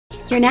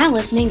You're now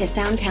listening to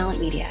Sound Talent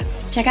Media.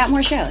 Check out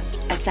more shows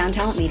at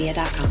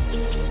soundtalentmedia.com.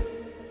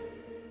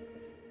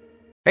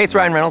 Hey, it's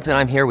Ryan Reynolds, and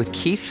I'm here with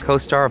Keith,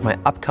 co-star of my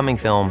upcoming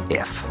film,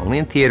 If, only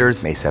in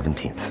theaters May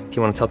 17th. Do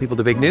you want to tell people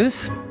the big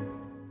news?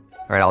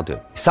 All right, I'll do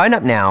it. Sign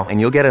up now and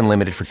you'll get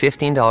unlimited for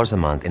 $15 a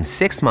month and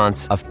 6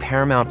 months of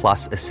Paramount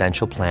Plus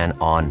Essential Plan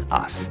on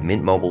us.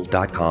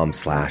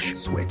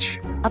 MintMobile.com/switch.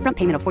 Upfront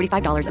payment of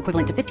 $45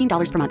 equivalent to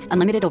 $15 per month.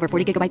 Unlimited over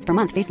 40 gigabytes per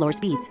month. Face lower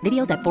speeds.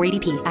 Videos at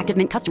 480p. Active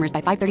Mint customers by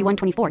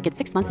 531.24 get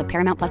 6 months of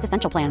Paramount Plus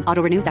Essential Plan.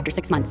 Auto renews after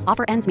 6 months.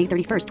 Offer ends May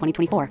 31st,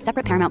 2024.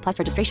 Separate Paramount Plus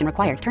registration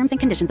required. Terms and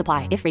conditions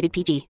apply if rated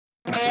PG.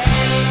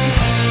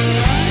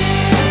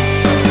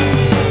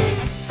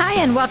 Hi,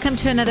 and welcome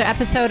to another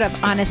episode of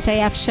Honest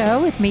AF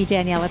Show with me,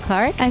 Daniela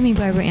Clark. I mean,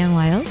 Barbara Ann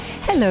Wild.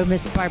 Hello,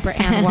 Miss Barbara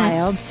Ann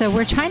Wild. So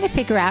we're trying to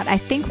figure out, I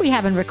think we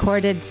haven't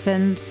recorded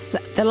since,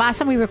 the last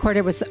time we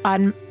recorded was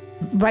on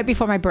right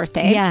before my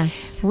birthday.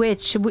 Yes.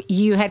 Which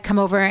you had come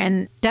over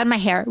and done my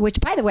hair, which,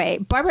 by the way,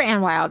 Barbara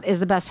Ann Wild is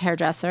the best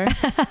hairdresser.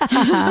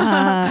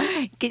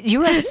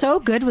 You are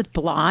so good with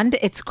blonde.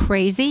 It's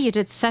crazy. You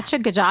did such a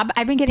good job.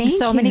 I've been getting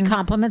many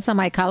compliments on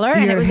my color,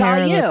 and it was all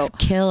you. Your hair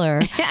looks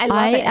killer. I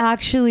love it.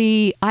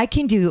 I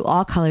can do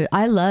all color.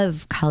 I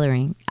love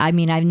coloring. I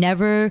mean, I've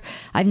never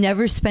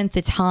spent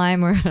the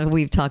time, or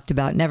we've talked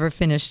about, never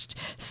finished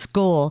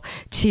school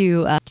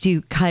to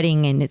do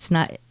cutting, and it's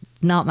not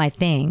my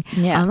thing.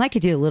 Yeah. I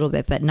could do a little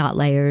bit, but not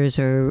layers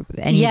or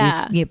any of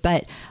these. Yeah,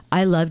 but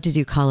I love to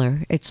do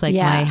color. It's like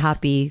my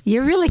happy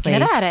You're really place.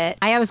 good at it.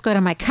 I always go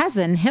to my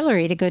cousin,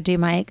 Hillary, to go do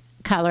my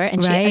color,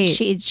 and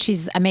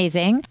she's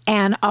amazing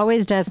and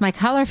always does my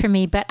color for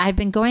me, but I've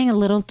been going a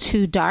little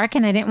too dark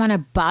and I didn't want to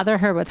bother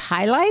her with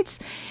highlights.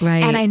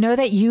 Right. And I know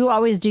that you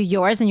always do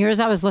yours, and yours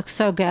always looks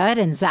so good,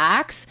 and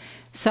Zach's.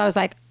 So I was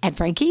like, and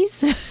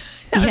Frankie's? I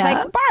was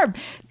like, Barb,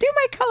 do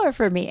my color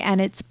for me. And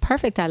it's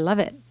perfect. I love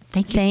it.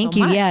 Thank you so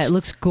much. Yeah, it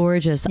looks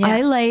gorgeous. Yeah.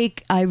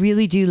 I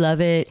really do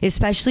love it,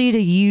 especially to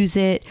use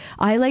it.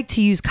 I like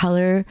to use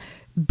color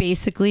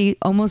basically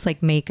almost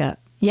like makeup.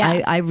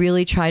 Yeah. I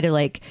really try to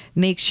like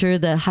make sure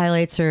the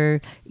highlights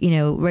are,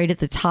 right at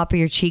the top of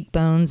your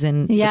cheekbones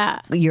and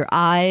your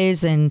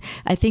eyes. And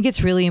I think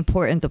it's really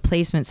important, the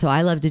placement. So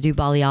I love to do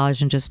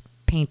balayage and just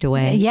paint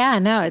away. Yeah,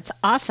 no, it's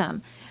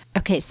awesome.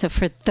 Okay, so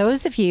for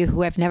those of you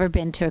who have never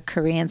been to a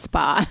Korean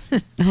spa.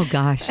 Oh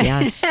gosh,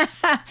 yes.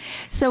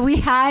 So we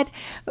had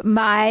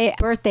my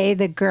birthday,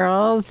 the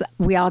girls,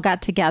 we all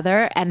got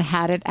together and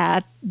had it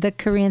at the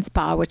Korean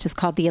spa, which is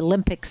called the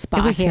Olympic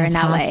Spa here in LA.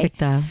 It was fantastic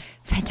though.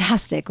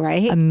 Fantastic,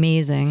 right?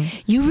 Amazing.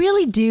 You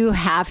really do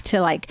have to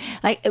like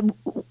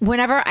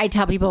whenever I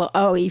tell people,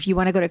 oh, if you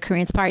want to go to a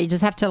Korean spa, you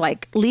just have to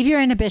like leave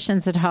your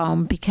inhibitions at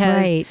home,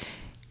 because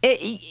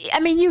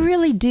you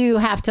really do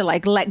have to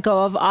like let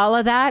go of all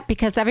of that,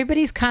 because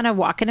everybody's kind of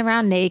walking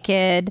around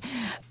naked.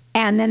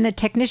 And then the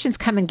technicians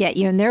come and get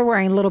you, and they're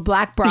wearing little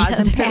black bras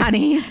and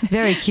panties.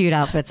 Very cute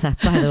outfits, by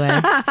the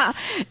way.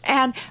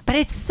 But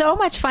it's so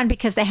much fun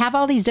because they have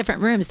all these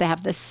different rooms. They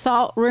have the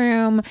salt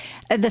room,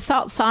 the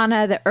salt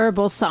sauna, the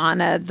herbal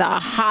sauna, the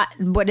hot,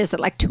 what is it,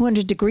 like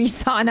 200-degree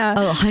sauna.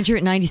 Oh,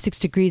 196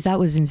 degrees. That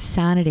was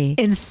insanity.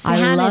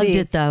 I loved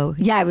it, though.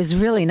 Yeah, it was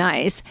really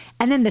nice.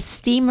 And then the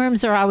steam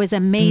rooms are always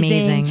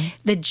amazing.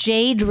 The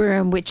jade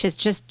room, which is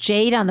just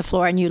jade on the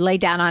floor, and you lay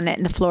down on it,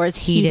 and the floor is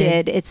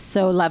heated. It's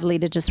so lovely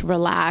to just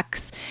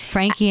relax.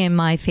 Frankie and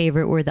my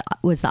favorite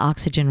was the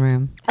oxygen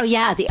room. Oh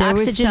yeah, the there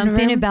oxygen room. There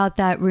was something about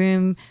that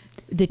room.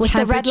 The with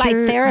the red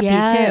light therapy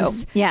too.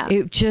 Yeah,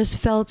 it just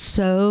felt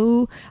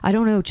so. I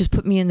don't know. It just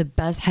put me in the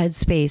best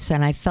headspace,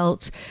 and I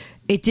felt.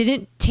 It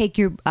didn't take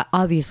your,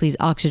 obviously it's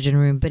oxygen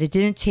room, but it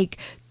didn't take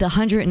the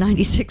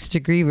 196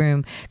 degree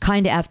room.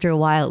 Kind of after a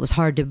while, it was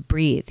hard to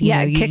breathe.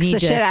 It kicks the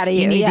shit out of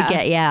you. You need to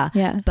get,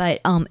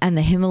 But, and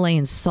the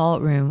Himalayan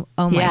salt room,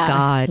 oh my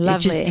God.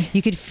 Lovely.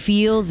 You could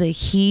feel the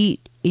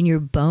heat in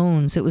your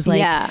bones. It was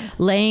like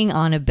laying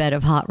on a bed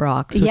of hot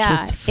rocks, which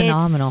was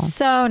phenomenal. It's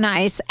so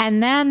nice.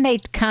 And then they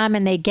come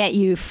and they get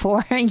you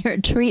for your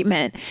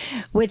treatment,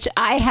 which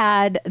I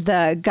had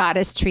the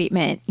goddess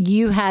treatment.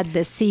 You had the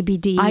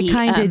CBD.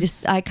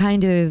 I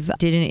kind of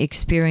didn't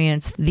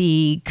experience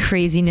the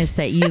craziness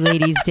that you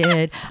ladies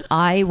did.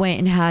 I went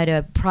and had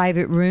a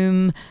private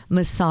room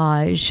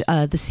massage,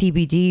 the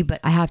CBD, but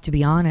I have to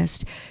be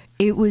honest,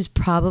 it was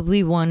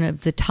probably one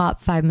of the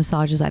top 5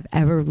 massages I've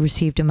ever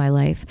received in my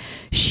life.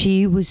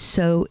 She was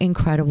so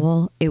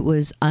incredible. It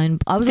was I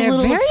was a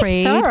little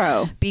afraid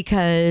thorough.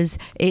 Because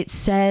it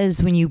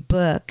says when you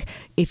book,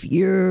 if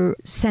you're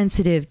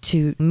sensitive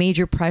to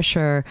major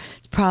pressure,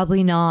 it's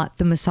probably not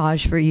the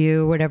massage for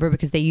you or whatever,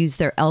 because they use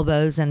their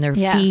elbows and their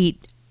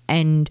feet.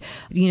 And,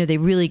 they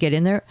really get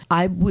in there.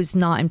 I was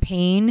not in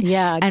pain.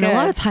 Yeah, and a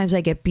lot of times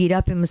I get beat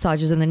up in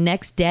massages, and the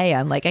next day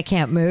I'm like, I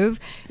can't move.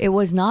 It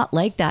was not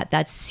like that.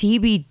 That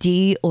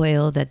CBD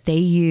oil that they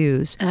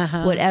use,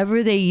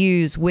 whatever they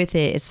use with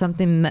it, it's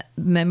something,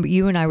 remember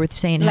you and I were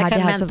saying, like had to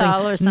have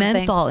something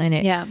menthol in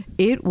it. Yeah.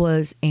 It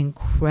was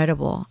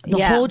incredible.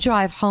 The whole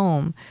drive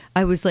home,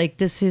 I was like,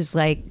 this is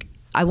like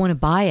I want to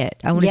buy it.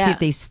 I want to see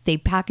if they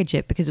package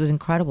it because it was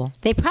incredible.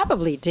 They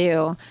probably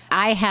do.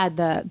 I had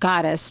the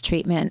Goddess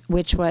treatment,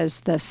 which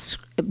was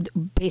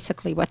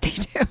basically what they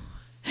do.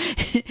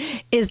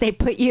 Is they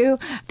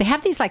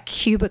have these like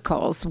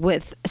cubicles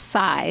with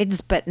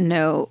sides but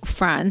no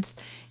fronts,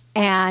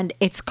 and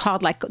it's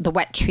called like the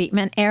wet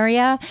treatment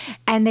area,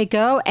 and they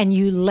go and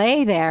you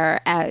lay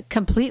there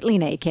completely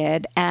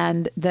naked,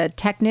 and the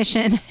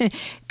technician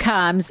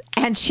comes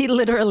and she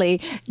literally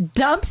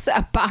dumps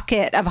a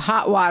bucket of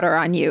hot water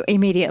on you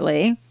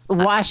immediately,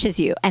 washes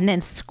you, and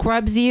then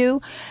scrubs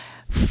you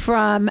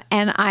from,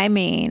 and I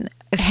mean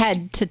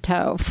head to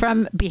toe,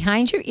 from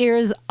behind your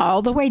ears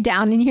all the way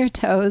down in your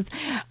toes,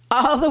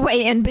 all the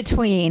way in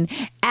between,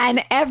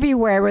 and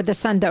everywhere where the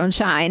sun don't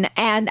shine.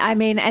 And I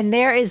mean, and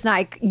there is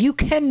like, you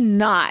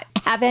cannot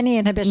have any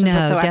inhibitions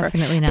whatsoever.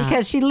 Definitely not.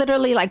 Because she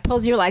literally like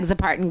pulls your legs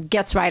apart and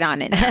gets right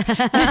on in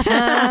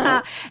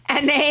there.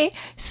 And they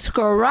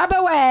scrub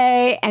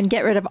away and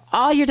get rid of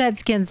all your dead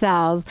skin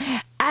cells.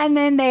 And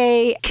then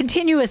they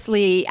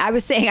continuously, I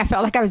was saying I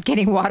felt like I was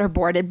getting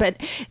waterboarded, but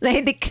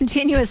they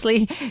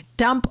continuously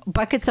dump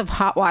buckets of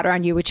hot water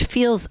on you, which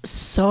feels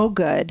so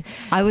good.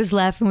 I was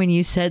laughing when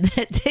you said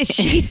that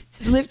she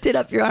lifted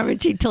up your arm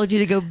and she told you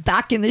to go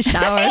back in the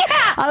shower. Yeah.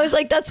 I was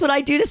like, that's what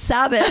I do to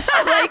Sabbath.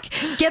 I'm like,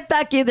 get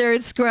back in there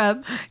and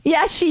scrub.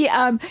 Yeah, she,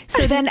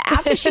 so then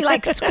after she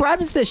like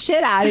scrubs the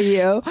shit out of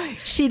you,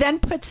 she then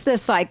puts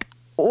this like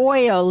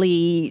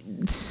oily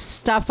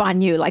stuff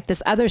on you, like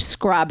this other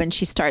scrub, and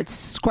she starts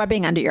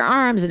scrubbing under your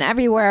arms and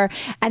everywhere,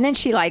 and then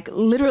she like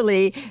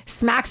literally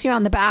smacks you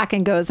on the back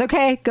and goes,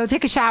 okay, go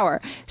take a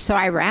shower. So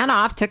I ran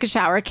off, took a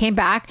shower, came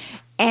back,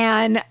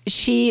 and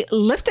she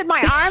lifted my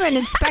arm and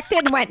inspected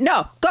and went,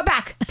 no, go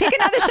back, take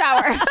another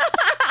shower.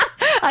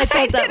 I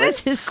thought that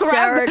was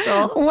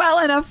hysterical. Well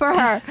enough for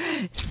her.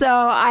 So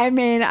I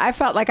mean, I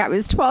felt like I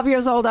was 12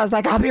 years old. I was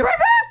like, I'll be right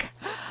back.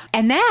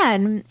 And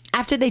then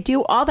after they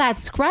do all that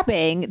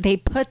scrubbing, they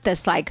put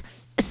this like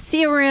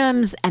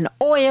serums and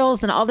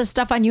oils and all this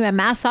stuff on you and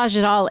massage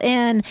it all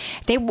in.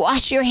 They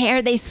wash your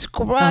hair. They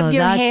scrub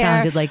your hair.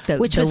 That sounded like the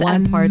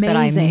one part that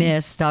I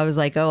missed. I was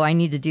like, oh, I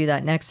need to do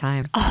that next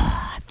time.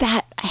 Oh,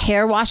 that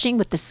hair washing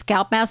with the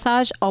scalp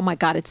massage. Oh my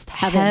God, it's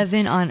heaven.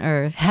 Heaven on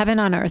earth. Heaven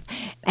on earth.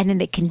 And then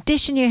they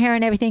condition your hair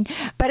and everything.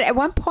 But at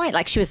one point,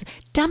 like she was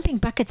dumping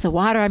buckets of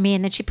water on me,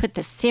 and then she put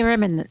the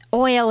serum and the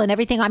oil and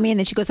everything on me, and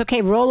then she goes,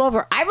 okay, roll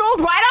over. I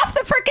rolled right off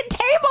the freaking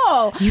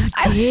table. You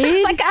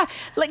did? I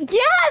was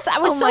yes, I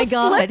was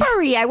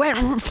slippery. I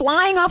went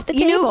flying off the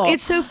table. You know,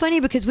 it's so funny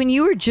because when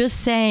you were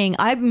just saying,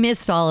 I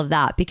missed all of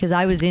that because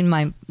I was getting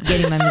my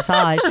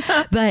massage,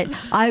 but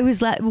I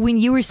was when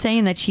you were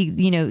saying that she,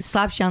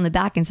 slaps you on the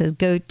back and says,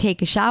 go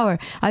take a shower.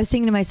 I was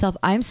thinking to myself,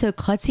 I'm so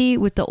klutzy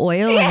with the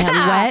oil and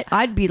that wet.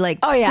 I'd be like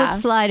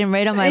sliding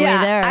right on my way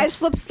there. I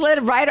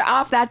slid right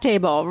off that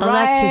table. Right. Oh,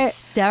 that's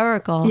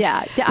hysterical.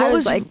 Yeah. I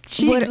was like,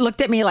 she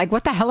looked at me like,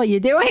 what the hell are you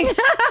doing?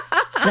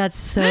 That's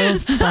so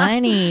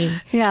funny.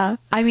 Yeah.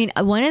 I mean,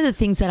 one of the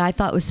things that I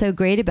thought was so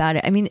great about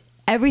it, I mean,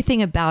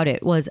 everything about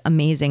it was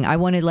amazing. I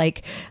wanted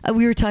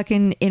we were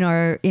talking in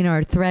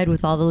our thread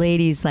with all the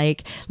ladies,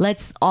 like,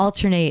 let's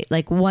alternate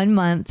like 1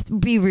 month,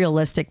 be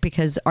realistic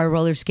because our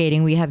roller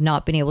skating, we have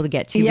not been able to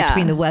get to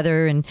between the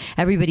weather and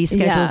everybody's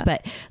schedules. Yeah.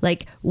 But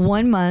like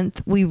 1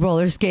 month we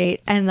roller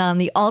skate and on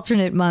the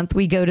alternate month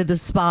we go to the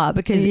spa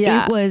because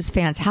it was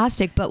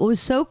fantastic. But what was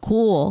so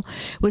cool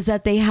was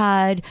that they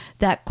had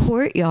that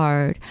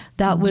courtyard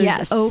that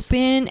was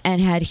open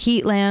and had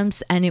heat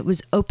lamps and it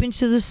was open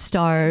to the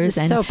stars.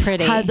 And so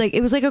pretty.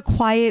 It was like a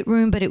quiet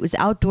room, but it was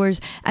outdoors,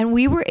 and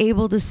we were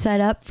able to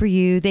set up for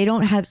you. They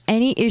don't have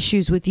any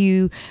issues with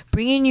you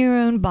bringing your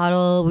own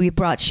bottle. We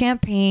brought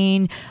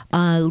champagne.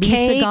 Lisa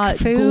Cake, got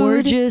food.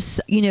 Gorgeous,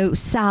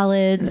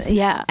 salads.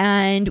 Yeah,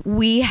 and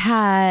we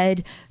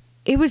had.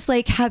 It was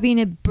like having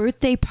a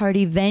birthday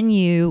party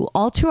venue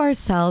all to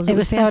ourselves. It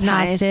was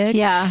fantastic. So nice.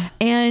 Yeah,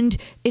 and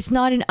it's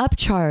not an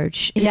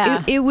upcharge.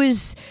 Yeah, it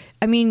was.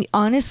 I mean,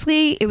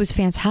 honestly, it was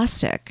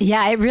fantastic.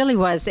 Yeah, it really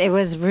was. It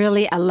was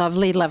really a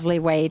lovely, lovely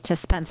way to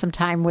spend some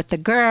time with the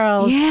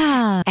girls.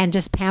 Yeah. And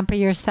just pamper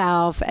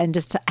yourself and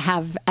just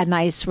have a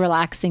nice,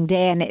 relaxing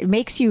day. And it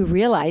makes you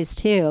realize,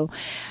 too,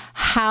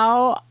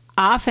 how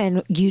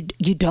often you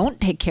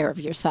don't take care of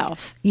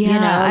yourself.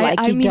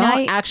 Yeah. You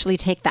don't actually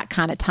take that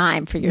kind of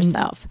time for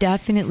yourself.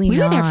 Definitely not.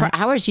 We were there for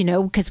hours,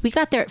 because we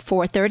got there at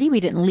 4:30. We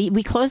didn't leave.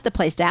 We closed the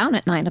place down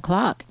at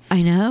 9:00.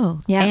 I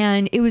know. Yeah.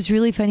 And it was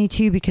really funny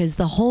too, because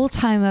the whole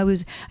time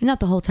not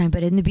the whole time,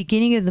 but in the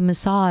beginning of the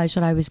massage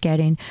that I was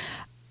getting,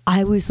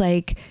 I was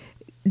like,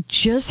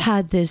 just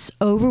had this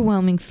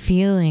overwhelming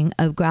feeling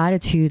of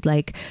gratitude.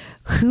 Like,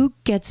 who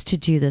gets to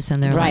do this in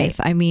their life?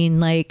 I mean,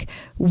 like,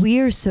 we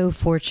are so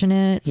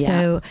fortunate. Yeah.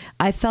 So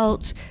I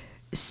felt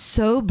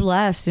so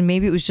blessed, and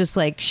maybe it was just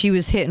like she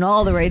was hitting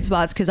all the right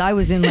spots because I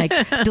was in like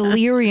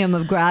delirium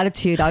of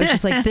gratitude. I was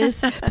just like,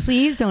 this,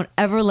 please don't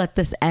ever let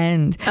this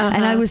end.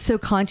 And I was so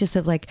conscious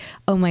of like,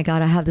 oh my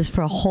God, I have this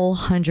for a whole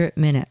 100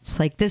 minutes.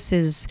 Like this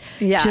is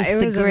just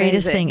the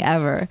greatest thing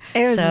ever.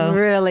 It was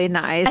really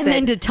nice. And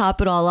then to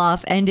top it all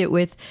off, end it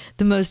with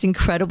the most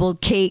incredible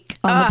cake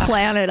on the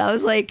planet. I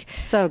was like,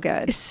 so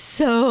good.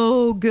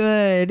 So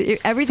good.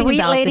 Everything Sweet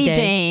about Lady the day.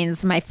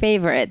 Jane's, my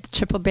favorite,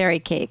 triple berry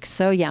cake.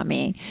 So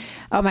yummy.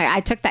 Oh my, I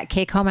took that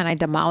cake home and I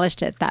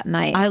demolished it that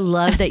night. I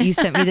love that you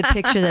sent me the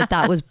picture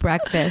that was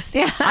breakfast.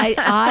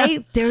 Yeah.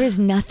 There is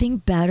nothing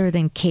better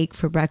than cake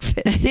for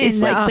breakfast. It's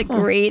like the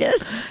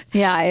greatest.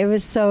 Yeah, it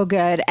was so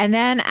good. And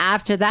then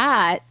after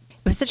that,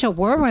 it was such a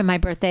whirlwind, my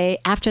birthday.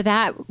 After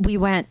that, we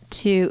went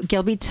to,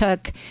 Gilby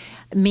took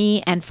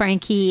me and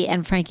Frankie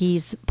and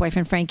Frankie's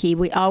boyfriend Frankie,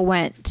 we all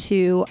went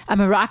to a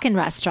Moroccan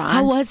restaurant.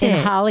 How was it? In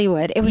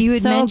Hollywood. It was you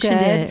had so mentioned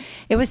good.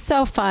 It was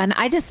so fun.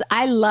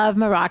 I love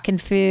Moroccan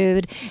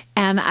food,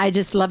 and I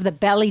just love the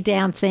belly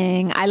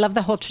dancing. I love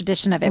the whole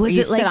tradition of it. Was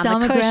it like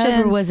Dom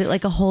McGreb, or was it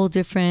like a whole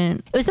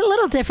different? It was a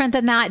little different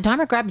than that. Dom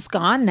McGreb's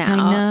gone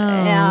now.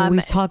 I know.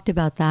 We've talked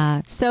about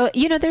that. So,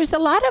 there's a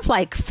lot of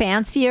like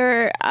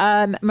fancier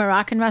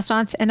Moroccan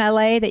restaurants in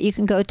LA that you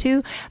can go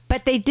to,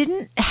 but they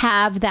didn't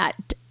have that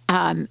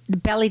the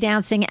belly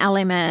dancing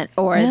element,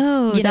 or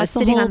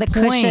sitting on the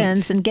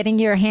cushions and getting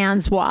your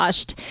hands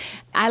washed.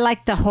 I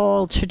like the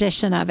whole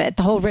tradition of it,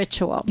 the whole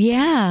ritual.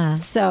 Yeah.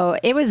 So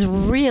it was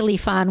really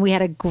fun. We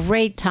had a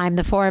great time.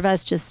 The four of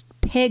us just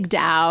pigged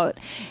out,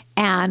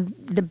 and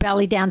the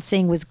belly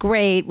dancing was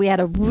great. We had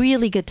a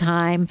really good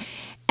time.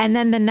 And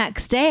then the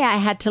next day I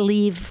had to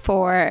leave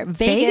for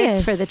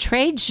Vegas for the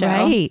trade show.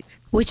 Right.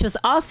 Which was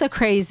also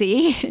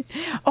crazy.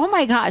 Oh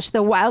my gosh,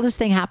 the wildest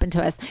thing happened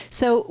to us.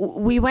 So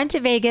we went to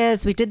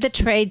Vegas, we did the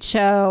trade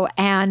show,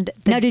 and...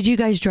 Now, did you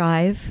guys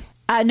drive?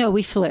 No,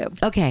 we flew.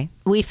 Okay.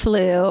 We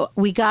flew.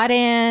 We got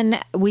in.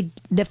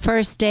 The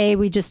first day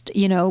we just,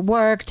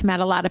 worked,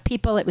 met a lot of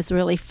people. It was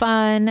really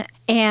fun.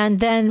 And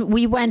then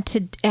we went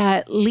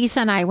to, Lisa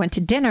and I went to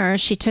dinner.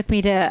 She took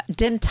me to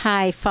Dim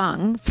Tai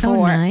Fung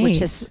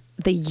which is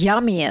the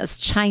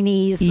yummiest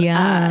Chinese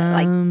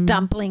like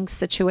dumpling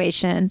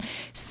situation.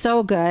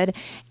 So good.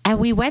 And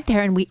we went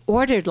there and we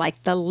ordered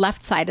like the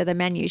left side of the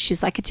menu. She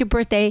was like, it's your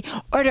birthday,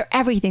 order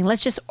everything.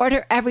 Let's just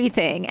order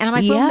everything. And I'm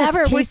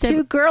like, we're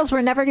two girls.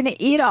 We're never going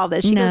to eat all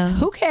this. She goes,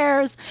 who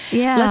cares?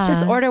 Yeah. Let's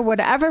just order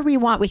whatever we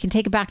want. We can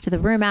take it back to the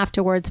room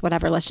afterwards,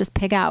 whatever. Let's just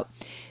pig out.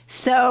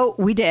 So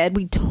we did.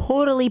 We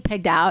totally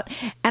pigged out.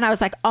 And I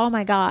was like, oh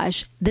my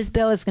gosh, this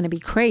bill is going to be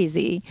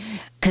crazy.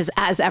 Because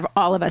as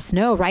all of us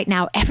know right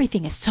now,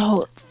 everything is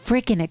so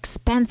freaking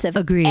expensive.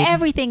 Agreed.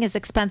 Everything is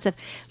expensive.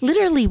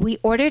 Literally, we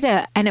ordered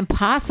an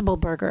Impossible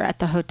Burger at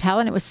the hotel,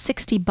 and it was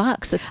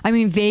 $60. I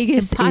mean,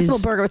 Vegas Impossible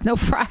Burger with no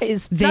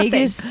fries.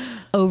 Vegas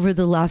over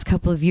the last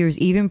couple of years,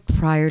 even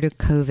prior to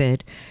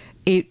COVID,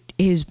 it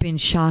has been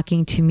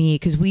shocking to me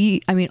because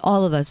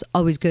all of us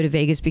always go to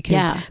Vegas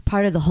because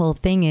part of the whole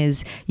thing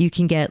is you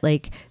can get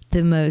like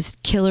the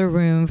most killer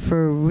room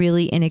for a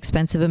really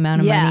inexpensive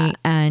amount of money.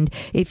 And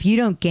if you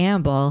don't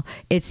gamble,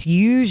 it's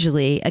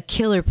usually a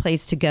killer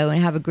place to go and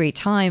have a great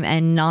time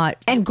and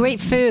great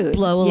food,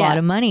 blow a lot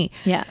of money.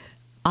 Yeah.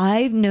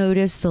 I've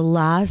noticed the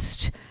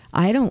last,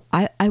 I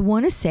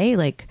want to say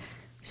like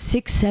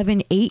 6,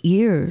 7, 8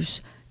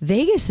 years,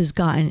 Vegas has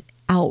gotten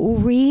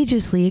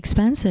outrageously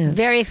expensive.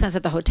 Very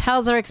expensive. The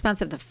hotels are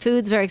expensive. The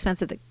food's very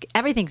expensive.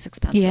 Everything's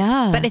expensive.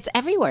 Yeah. But it's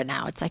everywhere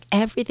now. It's like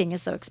everything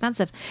is so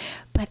expensive.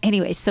 But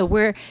anyway, so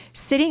we're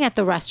sitting at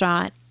the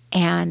restaurant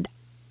and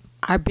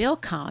our bill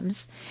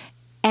comes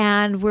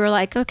and we're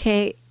like,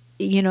 okay,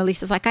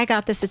 Lisa's like, I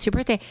got this. It's your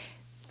birthday.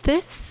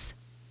 This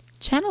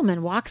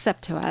gentleman walks up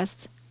to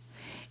us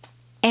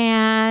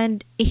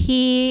and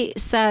he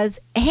says,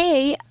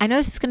 hey, I know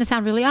this is going to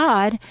sound really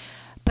odd,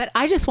 but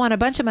I just won a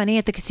bunch of money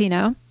at the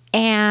casino.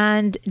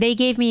 And they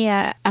gave me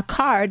a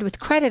card with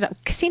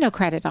casino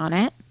credit on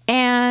it.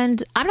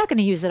 And I'm not going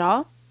to use it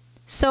all.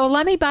 So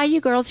let me buy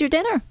you girls your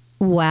dinner.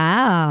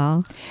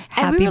 Wow.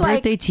 Happy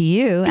birthday to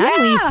you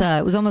and Lisa.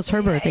 It was almost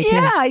her birthday too.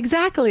 Yeah,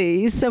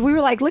 exactly. So we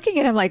were like looking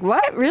at him like,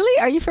 what? Really?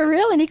 Are you for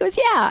real? And he goes,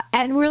 yeah.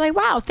 And we're like,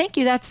 wow, thank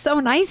you. That's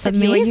so nice of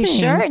you. Are you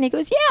sure? And he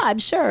goes, yeah, I'm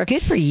sure.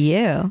 Good for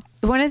you.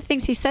 One of the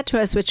things he said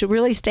to us, which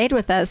really stayed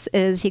with us,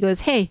 is he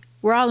goes, hey,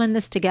 we're all in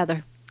this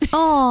together.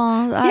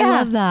 Oh, I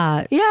love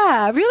that.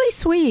 Yeah, really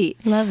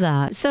sweet. Love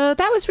that. So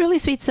that was really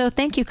sweet. So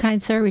thank you,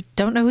 kind sir. We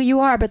don't know who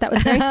you are, but that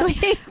was very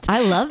sweet.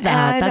 I love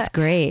that. And, that's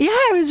great. Yeah,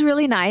 it was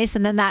really nice.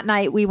 And then that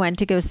night we went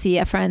to go see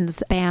a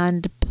friend's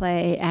band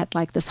play at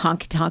like this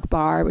honky tonk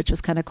bar, which was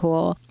kind of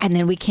cool. And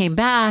then we came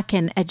back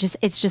and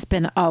it's just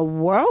been a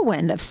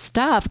whirlwind of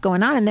stuff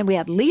going on. And then we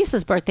had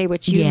Lisa's birthday,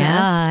 which you missed.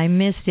 Yeah, I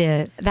missed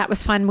it. That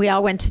was fun. We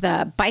all went to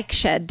the Bike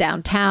Shed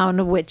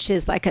downtown, which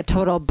is like a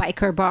total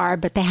biker bar,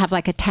 but they have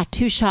like a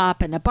tattoo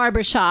shop and a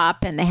barber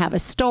shop and they have a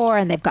store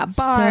and they've got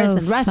bars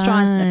and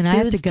restaurants. And the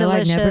food's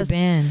delicious. I've never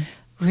been.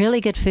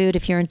 Really good food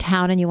if you're in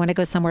town and you want to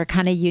go somewhere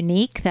kind of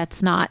unique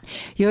that's not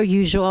your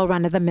usual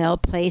run-of-the-mill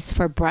place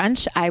for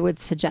brunch. I would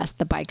suggest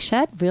the Bike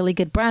Shed. Really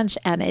good brunch,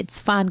 and it's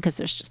fun because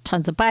there's just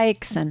tons of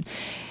bikes, and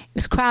it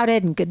was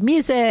crowded and good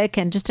music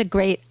and just a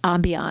great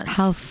ambiance.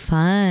 How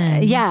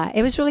fun. Yeah,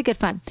 it was really good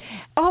fun.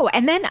 Oh,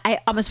 and then I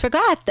almost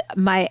forgot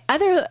my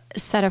other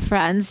set of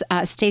friends,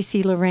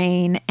 Stacy,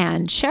 Lorraine,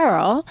 and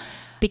Cheryl,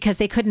 because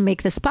they couldn't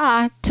make the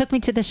spa, took me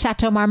to the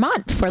Chateau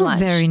Marmont for lunch.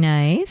 Very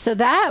nice. So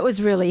that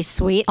was really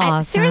sweet.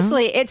 Awesome.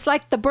 Seriously, it's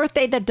like the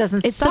birthday that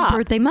doesn't It's stop. the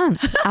birthday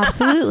month.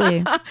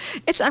 Absolutely.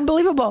 It's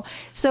unbelievable.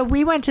 So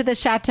we went to the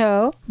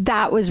Chateau.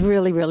 That was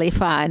really, really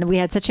fun. We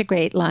had such a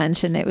great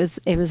lunch, and it was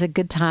a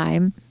good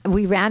time.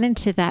 We ran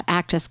into that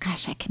actress.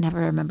 Gosh, I can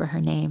never remember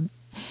her name.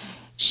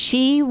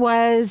 She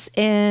was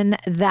in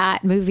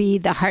that movie,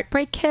 The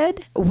Heartbreak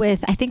Kid,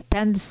 with, I think,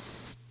 Ben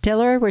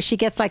Stiller, where she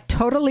gets like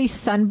totally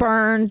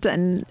sunburned,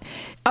 and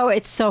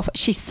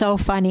she's so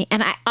funny.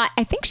 And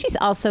I think she's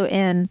also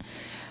in,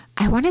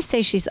 I want to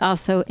say she's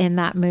also in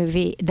that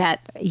movie,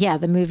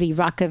 the movie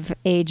Rock of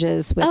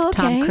Ages with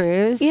Tom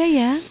Cruise.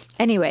 Yeah.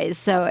 Anyways,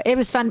 so it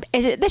was fun.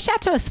 The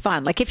Chateau is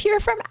fun. Like if you're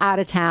from out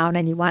of town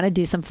and you want to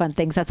do some fun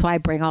things, that's why I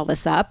bring all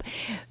this up.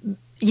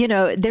 You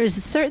know, there's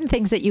certain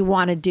things that you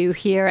want to do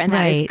here, and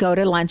that is go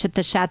to lunch at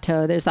the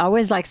Chateau. There's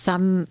always like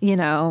some,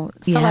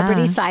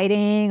 celebrity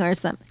sighting or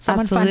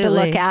someone fun to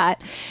look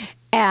at.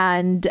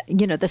 And,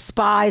 the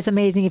spa is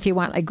amazing if you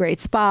want a great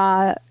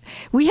spa.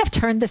 We have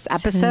turned this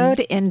episode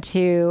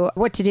into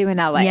what to do in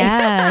LA.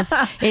 Yes.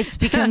 It's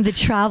become the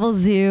travel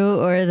zoo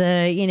or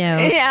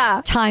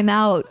the, time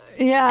out.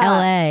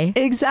 LA.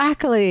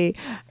 Exactly.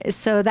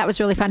 So that was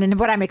really fun. And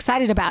what I'm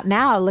excited about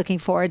now, looking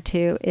forward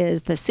to,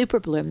 is the Super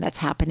Bloom that's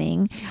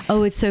happening.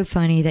 Oh, it's so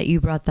funny that you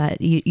brought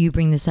that, you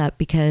bring this up,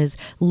 because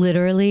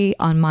literally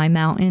on my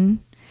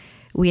mountain,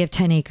 we have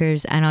 10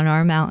 acres, and on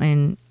our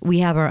mountain, we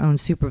have our own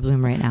Super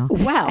Bloom right now.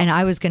 Wow. And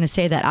I was going to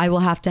say that I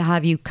will have to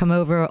have you come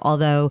over,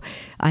 although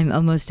I'm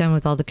almost done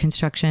with all the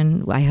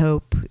construction, I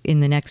hope, in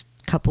the next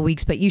couple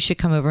weeks, but you should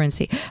come over and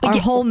see. Our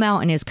whole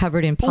mountain is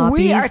covered in poppies.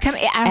 We are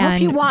coming. I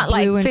hope you want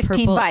like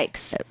 15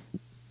 bikes.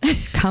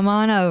 Come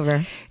on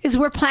over. Is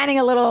we're planning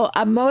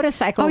a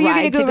motorcycle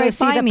ride to go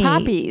see the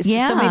poppies.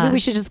 Yeah. So maybe we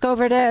should just go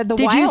over to the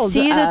Did wild you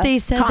see that they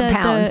said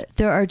compound. that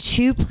there are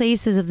 2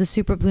 places of the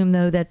Super Bloom,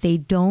 though, that they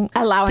don't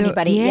allow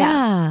anybody?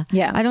 Yeah.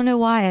 I don't know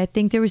why. I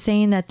think they were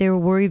saying that they were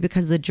worried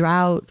because of the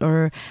drought,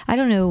 or I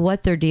don't know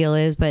what their deal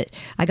is, but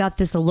I got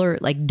this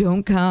alert, like,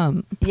 don't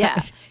come.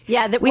 Yeah. We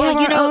have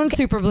our own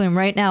Super Bloom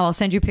right now. I'll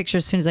send you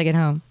pictures as soon as I get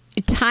home.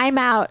 Time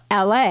Out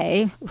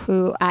LA,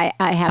 who I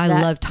have.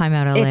 I love Time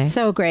Out LA. It's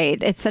so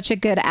great. It's such a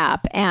good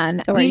app,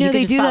 and you can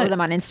just follow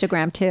them on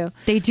Instagram too.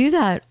 They do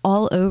that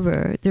all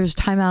over. There's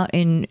Time Out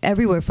in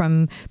everywhere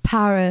from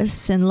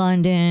Paris and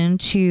London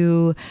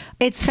to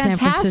San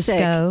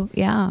Francisco.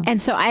 Yeah, and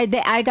so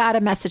I got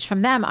a message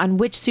from them on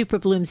which Super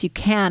Blooms you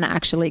can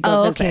actually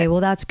go visit. Okay,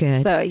 well that's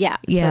good. So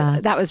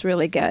so that was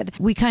really good.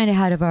 We kind of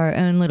had our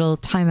own little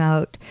Time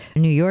Out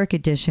New York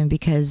edition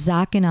because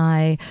Zach and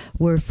I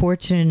were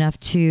fortunate enough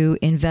to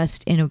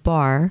invest in a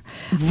bar.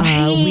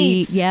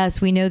 Right.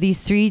 We know these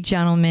 3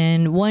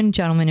 gentlemen, one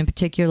gentleman in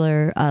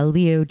particular,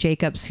 Leo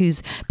Jacobs,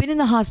 who's been in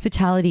the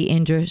hospitality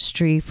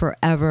industry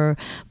forever.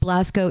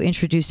 Blasco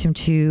introduced him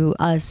to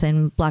us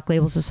and Black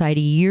Label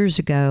Society years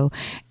ago,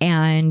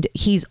 and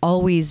he's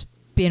always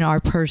been our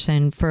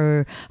person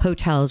for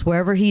hotels.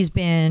 Wherever he's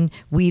been,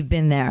 we've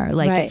been there.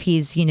 Like if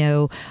he's,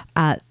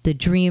 at the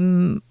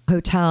Dream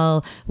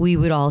Hotel, we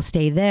would all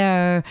stay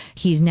there.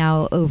 He's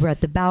now over at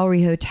the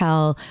Bowery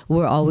Hotel.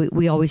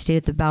 We always stayed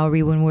at the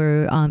Bowery when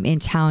we're in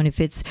town. If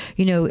it's,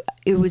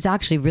 it was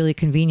actually really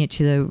convenient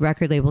to the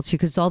record label too,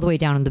 because it's all the way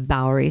down in the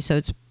Bowery. So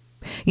it's,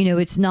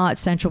 it's not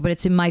central, but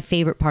it's in my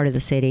favorite part of the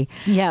city.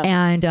 Yeah.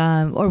 And,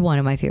 or one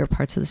of my favorite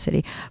parts of the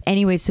city.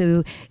 Anyway,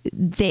 so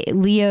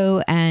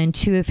Leo and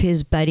 2 of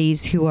his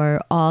buddies who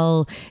are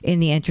all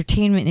in the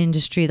entertainment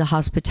industry, the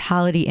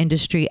hospitality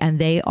industry, and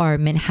they are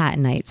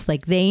Manhattanites.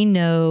 Like they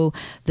know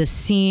the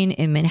scene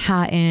in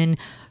Manhattan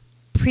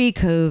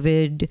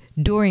pre-COVID,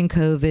 during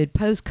COVID,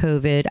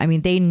 post-COVID. I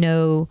mean, they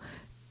know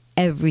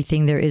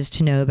everything there is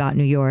to know about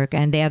New York,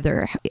 and they have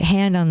their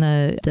hand on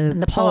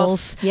the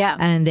pulse. Yeah.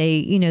 And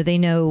they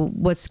know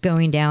what's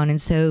going down.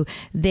 And so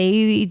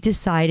they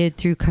decided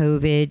through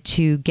COVID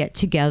to get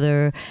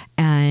together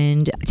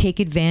and take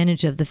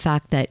advantage of the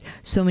fact that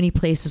so many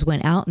places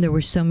went out and there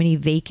were so many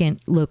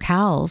vacant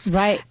locales.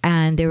 Right.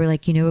 And they were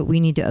like, you know what,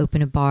 we need to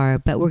open a bar,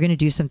 but we're going to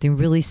do something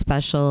really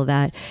special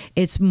that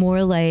it's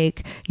more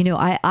like,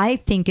 I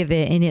think of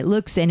it, and it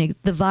looks, and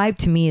the vibe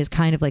to me is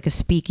kind of like a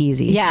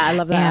speakeasy. Yeah, I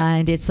love that.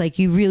 And it's like,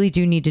 you really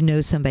do need to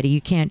know somebody.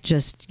 You can't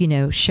just,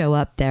 show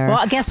up there.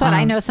 Well, guess what?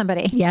 I know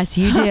somebody. Yes,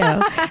 you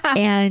do.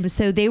 And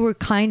so they were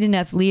kind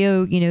enough.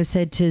 Leo,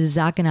 said to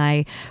Zach and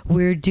I,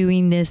 we're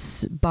doing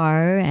this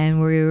bar and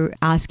and we're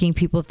asking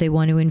people if they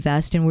want to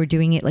invest, and we're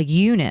doing it like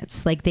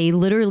units. Like they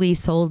literally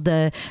sold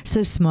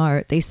so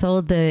smart. They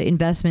sold the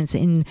investments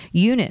in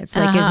units,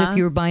 like as if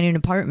you were buying an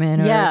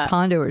apartment or a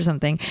condo or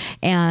something.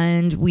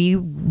 And we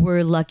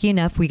were lucky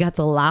enough, we got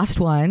the last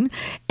one,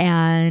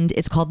 and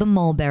it's called the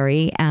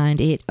Mulberry,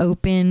 and it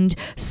opened,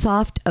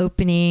 soft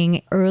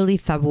opening early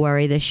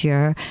February this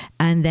year.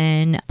 And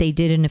then they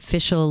did an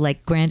official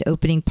like grand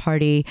opening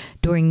party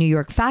during New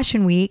York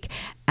Fashion Week.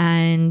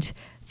 And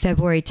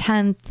February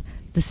 10th,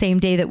 the same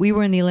day that we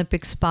were in the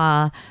Olympic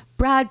Spa,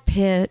 Brad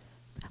Pitt,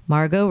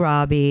 Margot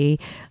Robbie,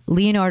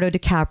 Leonardo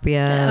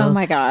DiCaprio. Oh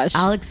my gosh.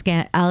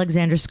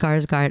 Alexander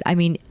Skarsgård. I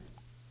mean,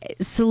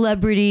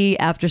 celebrity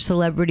after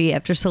celebrity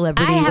after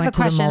celebrity. I have went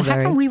a question. To the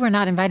How come we were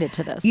not invited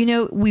to this? You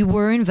know, we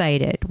were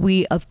invited.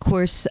 We, of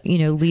course, you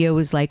know, Leo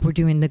was like, we're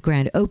doing the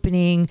grand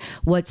opening.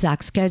 What's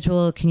Zach's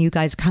schedule? Can you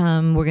guys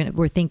come?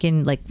 We're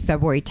thinking like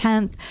February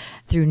 10th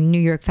through New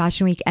York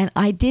Fashion Week. And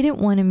I didn't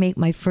want to make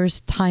my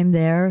first time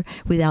there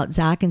without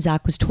Zach, and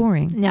Zach was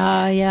touring.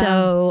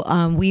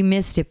 So we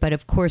missed it. But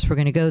of course, we're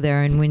going to go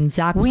there. And when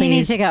Zach we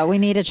need to go. We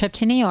need a trip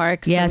to New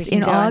York. Yes,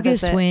 in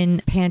August when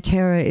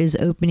Pantera is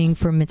opening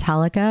for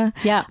Metallica.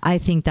 I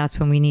think that's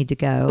when we need to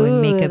go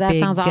and make a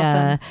big,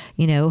 awesome.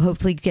 you know,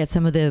 hopefully get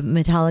some of the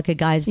Metallica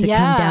guys to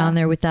come down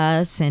there with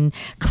us, and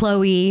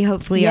Chloe,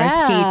 hopefully our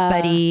skate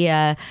buddy,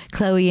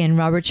 Chloe and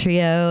Robert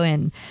Trio,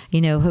 and,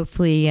 you know,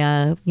 hopefully,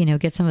 you know,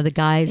 get some of the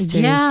guys to.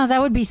 Yeah, that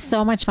would be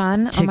so much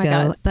fun. Oh my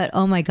God. But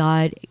oh my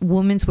God,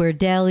 Women's Wear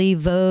Daily,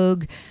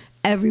 Vogue,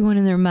 everyone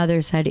and their mother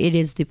said it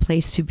is the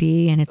place to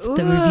be, and it's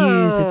the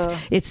reviews.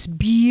 It's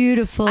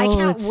beautiful. I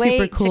can't it's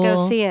wait super cool. to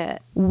go see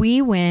it.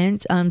 We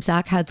went.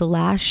 Zach had the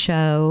last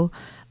show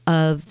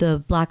of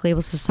the Black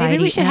Label Society.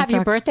 Maybe we should have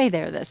your birthday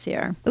there this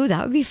year. Oh,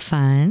 that would be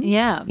fun.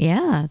 Yeah,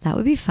 that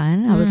would be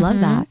fun. I would love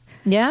that.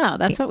 Yeah,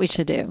 that's what we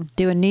should do.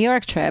 Do a New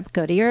York trip.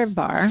 Go to your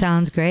bar.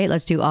 Sounds great.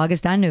 Let's do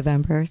August and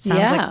November. Sounds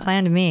like a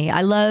plan to me.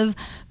 I love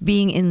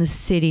being in the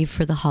city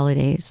for the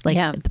holidays, like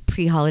the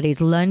pre-holidays.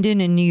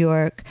 London and New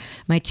York,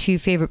 my two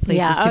favorite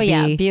places to be.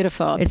 Yeah,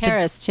 beautiful.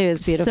 Paris too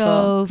is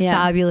beautiful. So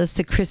fabulous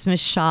to Christmas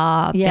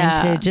shop and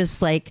to just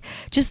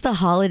the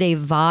holiday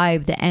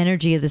vibe, the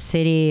energy of the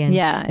city, and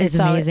it's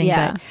amazing.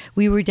 But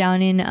we were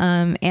down in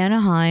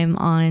Anaheim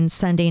on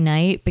Sunday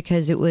night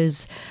because it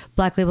was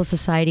Black Label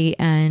Society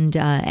and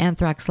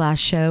Anthrax last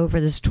show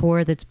for this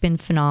tour that's been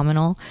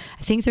phenomenal.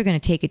 I think they're going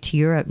to take it to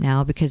Europe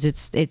now because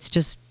it's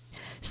just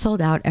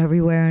sold out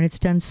everywhere, and it's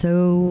done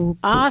so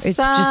awesome. It's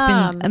just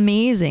been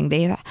amazing.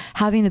 They're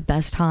having the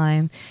best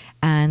time,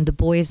 and the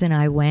boys and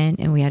I went,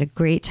 and we had a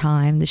great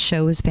time. The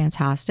show was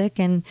fantastic,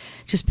 and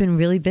just been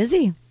really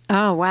busy.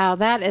 Oh wow,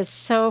 that is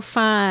so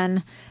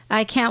fun.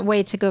 I can't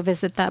wait to go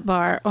visit that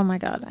bar. Oh my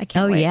God, I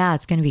can't wait. Oh yeah,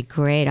 it's going to be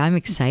great. I'm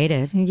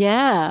excited.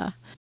 Yeah.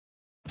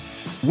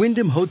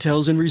 Wyndham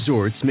Hotels and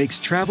Resorts makes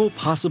travel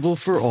possible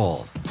for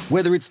all.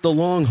 Whether it's the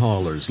long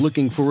haulers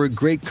looking for a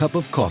great cup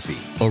of coffee,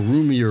 a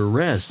roomier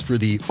rest for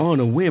the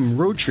on-a-whim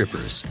road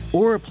trippers,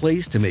 or a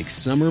place to make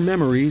summer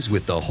memories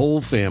with the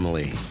whole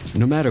family.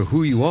 No matter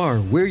who you are,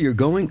 where you're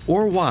going,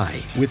 or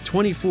why, with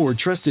 24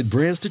 trusted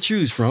brands to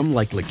choose from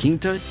like La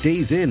Quinta,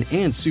 Days Inn,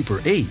 and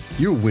Super 8,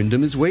 your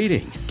Wyndham is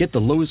waiting. Get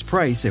the lowest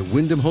price at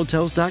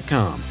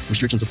WyndhamHotels.com.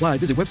 Restrictions apply.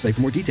 Visit website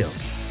for more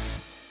details.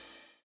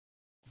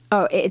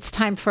 Oh, it's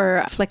time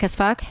for Flick as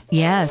Fuck?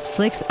 Yes,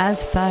 Flicks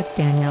as Fuck,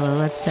 Daniela.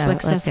 Let's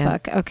Flicks as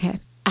Fuck. Okay.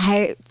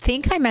 I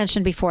think I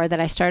mentioned before that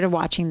I started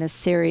watching this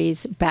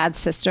series, Bad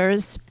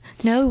Sisters.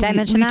 No, did I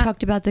mention we that?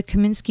 talked about the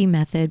Kaminsky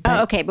method.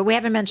 Oh, okay, but we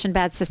haven't mentioned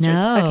Bad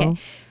Sisters. No.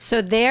 Okay,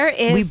 so there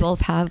is. We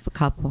both have a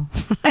couple.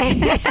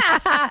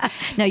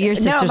 No, your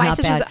sister's my not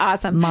sister's bad.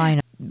 Awesome.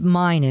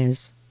 Mine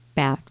is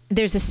bad.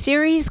 There's a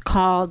series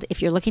called,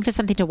 if you're looking for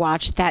something to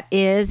watch, that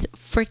is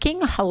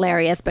freaking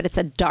hilarious, but it's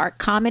a dark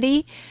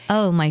comedy.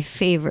 Oh, my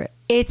favorite.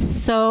 It's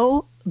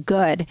so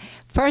good.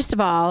 First of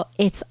all,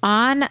 it's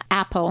on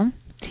Apple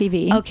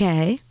TV.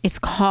 Okay. It's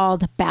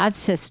called Bad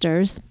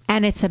Sisters,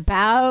 and it's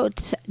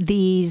about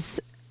these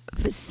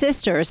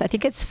sisters. I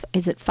think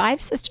is it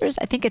 5 sisters?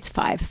 I think it's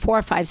 4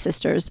 or 5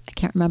 sisters. I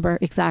can't remember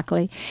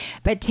exactly,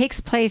 but it takes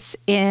place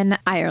in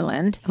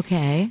Ireland.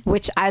 Okay.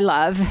 Which I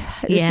love.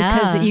 Yeah.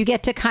 Because you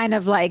get to kind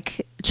of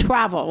like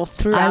travel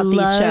throughout these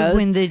shows. I love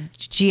when the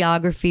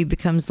geography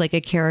becomes like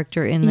a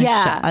character in the show.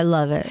 I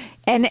love it.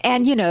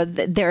 And you know,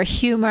 their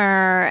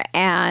humor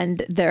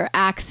and their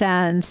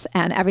accents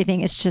and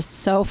everything is just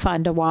so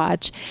fun to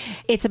watch.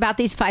 It's about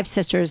these 5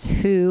 sisters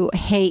who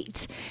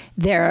hate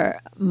their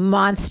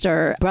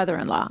monster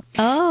brother-in-law.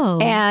 Oh.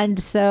 And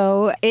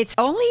so it's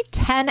only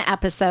 10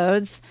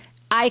 episodes.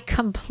 I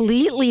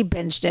completely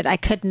binged it. I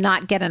could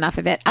not get enough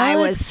of it. I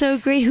was so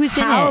great. Who's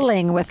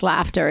howling with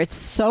laughter. It's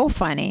so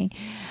funny.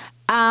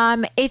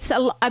 It's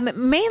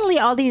mainly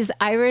all these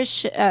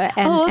Irish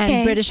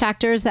and British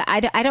actors that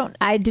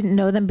I didn't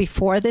know them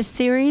before this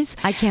series.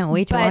 I can't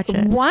wait to watch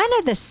it. One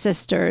of the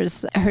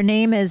sisters,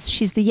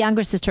 she's the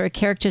younger sister. Her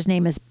character's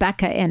name is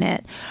Becca in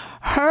it.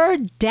 Her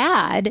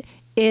dad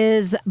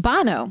is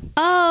Bono.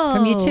 Oh,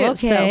 from U2.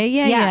 Okay, so,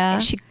 yeah.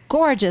 She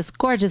gorgeous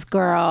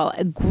girl,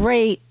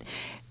 great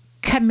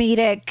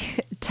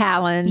comedic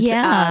talent.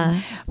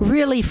 Yeah.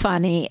 Really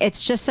funny.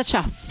 It's just such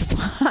a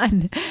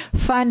fun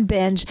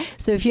binge.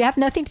 So if you have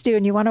nothing to do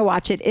and you want to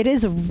watch it, it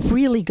is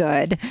really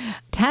good.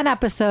 10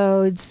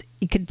 episodes.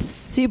 You could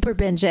super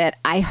binge it.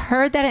 I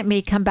heard that it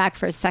may come back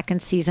for a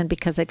second season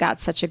because it got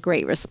such a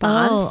great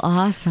response. Oh,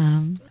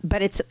 awesome.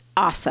 But it's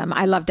awesome.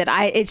 I loved it.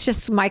 It's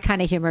just my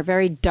kind of humor,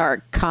 very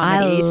dark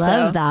comedy. I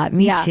love that.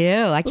 Me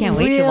too. I can't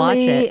wait to watch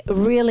it.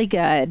 Really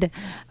good.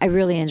 I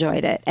really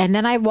enjoyed it. And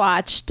then I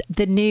watched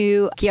the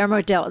new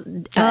Guillermo del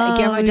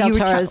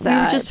Toro's we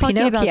were just talking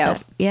Pinocchio. about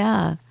that.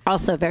 Yeah.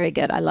 Also very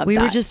good. I love that. We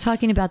were just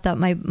talking about that,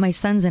 my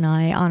sons and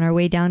I, on our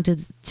way down to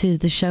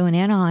the show in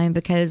Anaheim,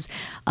 because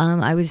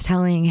I was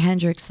telling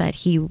Hendrix that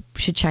he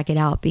should check it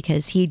out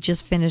because he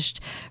just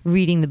finished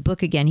reading the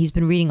book again. He's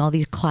been reading all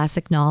these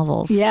classic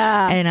novels.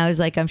 Yeah. And I was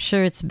like, I'm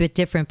sure it's a bit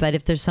different, but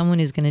if there's someone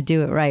who's going to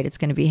do it right, it's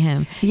going to be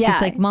him. Yeah.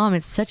 He's like, Mom,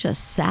 it's such a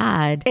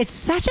sad. It's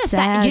such a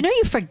sad. You know,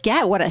 you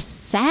forget what a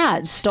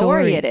sad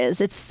story it is.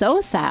 It's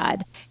so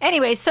sad.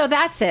 Anyway, so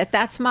that's it.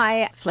 That's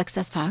my Flicks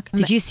as Fuck.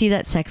 Did you see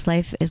that Sex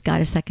Life has got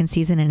a second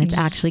season and it's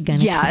actually going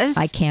to Yes.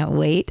 I can't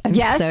wait. I'm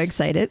so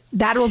excited.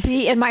 That will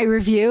be in my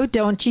review.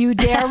 Don't you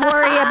dare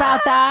worry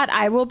about that.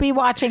 I will be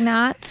watching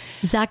that.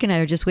 Zach and I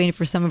are just waiting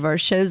for some of our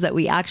shows that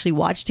we actually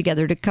watched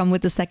together to come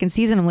with the second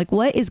season. I'm like,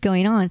 what is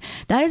going on?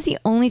 That is the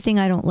only thing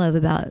I don't love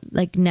about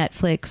like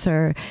Netflix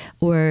or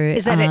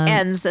is that it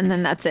ends and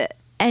then that's it.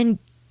 And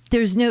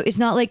it's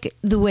not like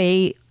the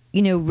way,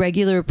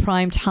 regular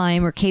prime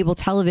time or cable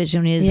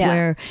television is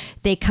where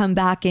they come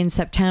back in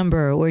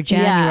September or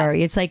January.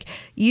 Yeah. It's like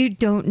you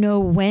don't know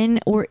when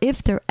or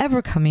if they're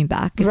ever coming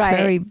back. It's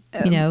very,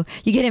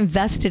 you get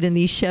invested in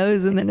these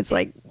shows and then it's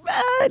like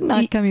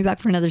not coming back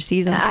for another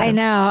season. So. I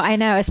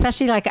know.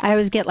 Especially like I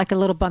always get like a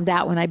little bummed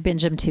out when I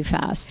binge them too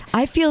fast.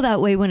 I feel that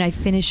way when I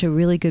finish a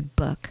really good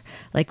book.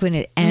 Like when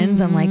it ends,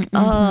 I'm like,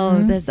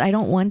 I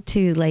don't want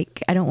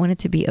it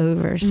to be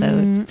over. So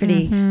it's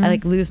pretty, I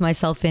like lose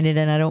myself in it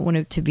and I don't want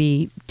it to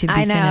be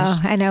finished.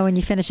 I know when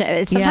you finish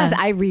it. Sometimes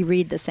I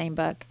reread the same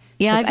book.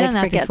 Yeah, I've done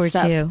that before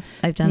too.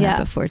 I've done that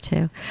before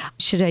too.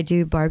 Should I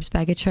do Barb's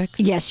Bag of Tricks?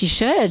 Yes, you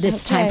should.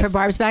 It's time for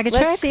Barb's Bag of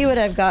Tricks. Let's see what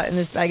I've got in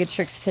this bag of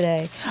tricks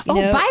today.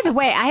 By the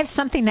way, I have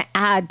something to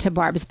add to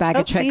Barb's Bag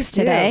of Tricks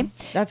today.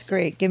 That's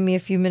great. Give me a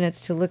few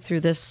minutes to look through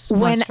this.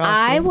 When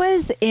I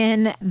was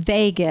in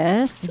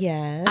Vegas,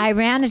 yes. I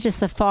ran into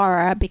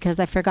Sephora because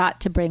I forgot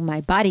to bring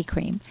my body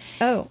cream.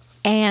 Oh.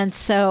 And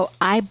so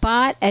I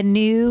bought a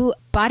new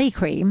body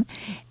cream,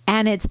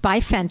 and it's by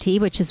Fenty,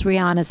 which is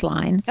Rihanna's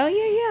line. Oh,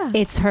 yeah.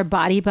 It's her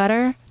body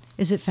butter.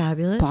 Is it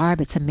fabulous?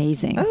 Barb, it's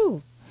amazing.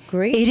 Oh,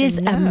 great. It is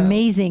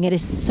amazing. It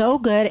is so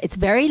good. It's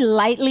very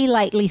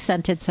lightly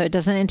scented, so it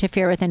doesn't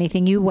interfere with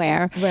anything you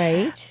wear.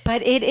 Right.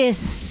 But it is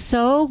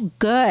so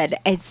good.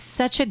 It's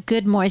such a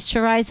good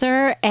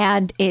moisturizer,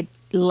 and it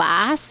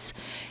lasts.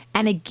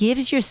 And it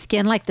gives your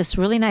skin like this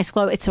really nice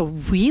glow. It's a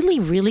really,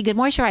 really good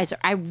moisturizer.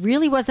 I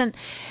really wasn't,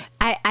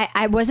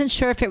 I wasn't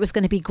sure if it was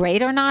going to be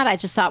great or not. I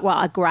just thought, well,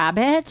 I'll grab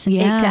it.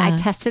 Yeah. I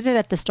tested it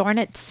at the store and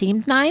it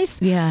seemed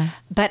nice. Yeah.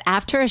 But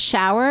after a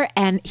shower,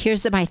 and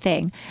here's my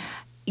thing.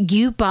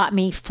 You bought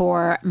me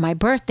for my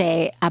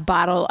birthday a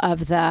bottle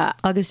of the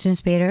Augustina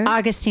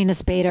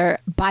Spader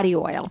body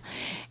oil.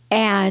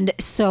 And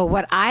so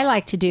what I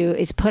like to do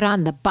is put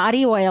on the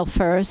body oil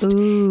first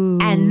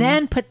and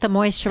then put the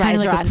moisturizer kind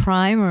of like on. A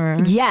primer.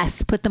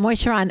 Yes, put the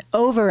moisturizer on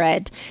over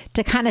it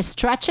to kind of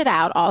stretch it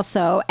out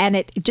also. And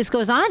it just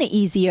goes on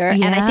easier.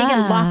 Yeah. And I think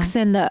it locks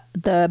in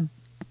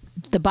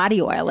the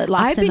body oil. It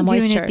locks in the moisture.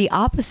 I've been doing it the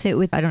opposite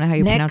with, I don't know how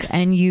you pronounce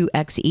it,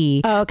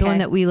 NUXE. Oh, okay. The one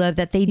that we love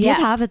that they did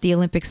have at the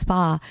Olympic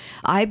Spa.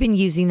 I've been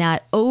using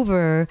that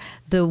over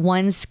the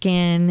One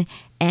Skin,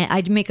 and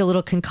I'd make a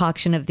little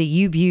concoction of the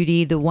U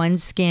Beauty, the One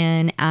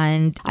Skin,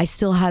 and I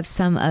still have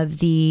some of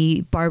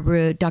the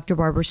Dr.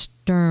 Barbara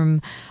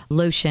Sturm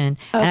lotion.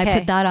 Okay. And I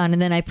put that on,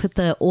 and then I put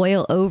the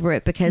oil over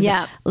it because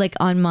like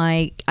I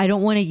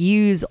don't want to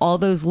use all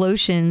those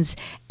lotions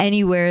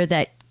anywhere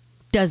that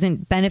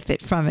doesn't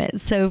benefit from it.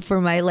 So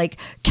for my like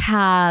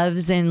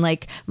calves and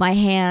like my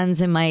hands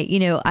and my,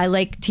 I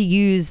like to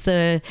use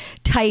the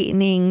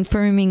tightening,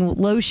 firming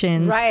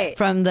lotions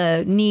from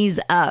the knees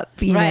up,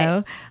 you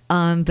know.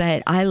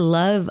 But I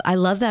love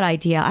that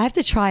idea. I have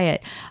to try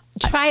it.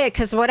 Try it,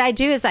 because what I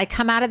do is I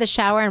come out of the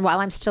shower, and while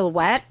I'm still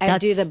wet, I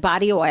do the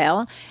body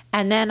oil,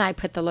 and then I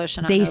put the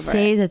lotion on over it. They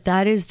say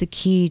that is the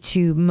key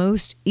to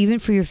most, even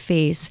for your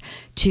face,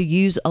 to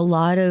use a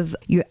lot of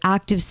your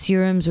active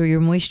serums or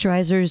your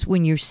moisturizers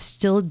when you're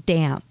still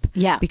damp.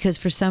 Yeah. Because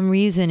for some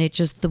reason,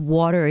 the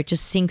water, it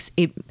just sinks.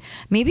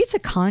 Maybe it's a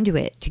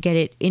conduit to get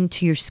it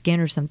into your skin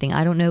or something.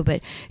 I don't know, but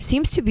it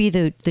seems to be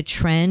the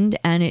trend,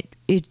 and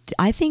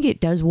I think it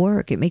does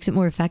work. It makes it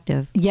more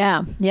effective.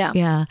 Yeah.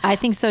 I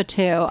think so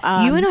too.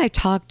 You and I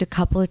talked a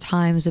couple of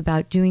times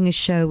about doing a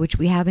show, which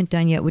we haven't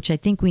done yet, which I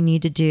think we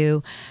need to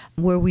do,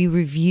 where we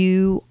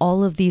review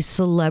all of these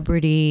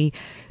celebrity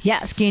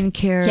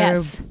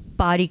skincare,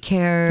 body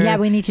care. Yeah,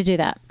 we need to do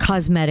that.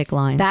 Cosmetic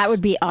lines. That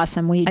would be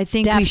awesome. I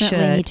think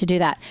definitely need to do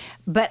that.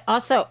 But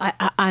also,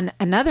 on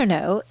another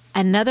note,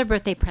 Another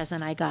birthday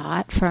present I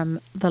got from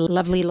the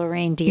lovely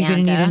Lorraine Deanda. You're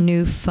going to need a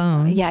new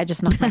phone. Yeah, I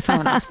just knocked my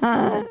phone off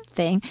the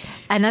thing.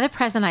 Another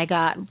present I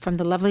got from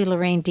the lovely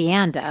Lorraine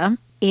Deanda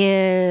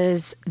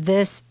is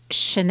this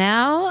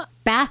Chanel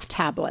bath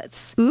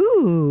tablets.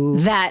 Ooh.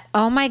 That,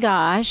 oh my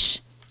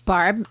gosh,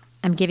 Barb,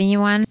 I'm giving you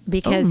one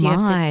because you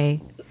have to.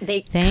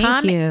 They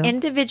come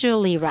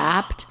individually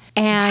wrapped,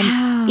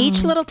 and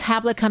each little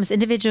tablet comes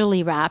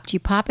individually wrapped. You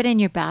pop it in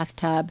your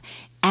bathtub,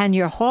 and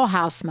your whole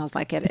house smells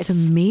like it. It's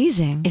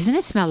amazing. Isn't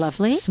it smell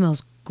lovely? It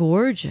smells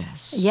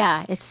gorgeous.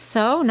 Yeah, it's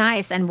so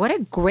nice. And what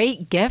a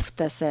great gift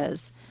this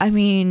is. I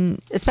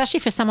mean, especially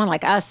for someone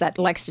like us that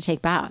likes to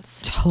take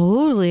baths.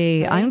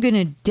 Totally. Right? I'm going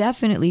to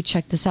definitely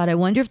check this out. I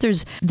wonder if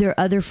there are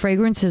other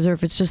fragrances or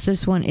if it's just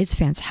this one. It's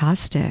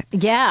fantastic.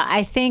 Yeah,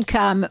 I think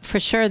for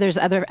sure there's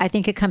other. I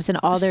think it comes in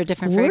all their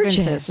different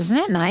fragrances. Isn't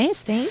it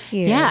nice? Thank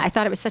you. Yeah, I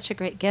thought it was such a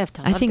great gift.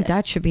 I think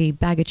that should be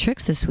Bag of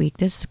Tricks this week.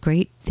 This is a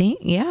great thing.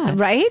 Yeah.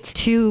 Right?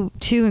 Two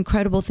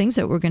incredible things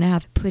that we're going to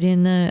have to put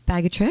in the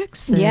Bag of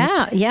Tricks.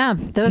 Yeah.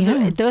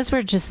 Those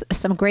were just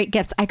some great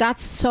gifts. I got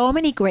so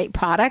many great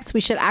products. We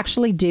should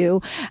actually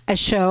do a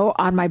show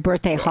on my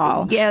birthday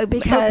haul. Yeah,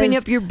 because open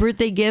up your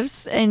birthday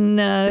gifts and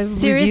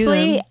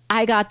seriously,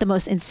 I got the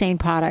most insane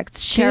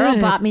products.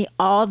 Cheryl bought me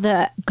all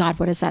the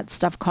what is that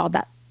stuff called?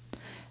 That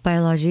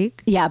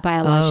Biologique? Yeah,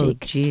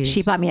 Biologique. Oh,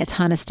 she bought me a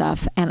ton of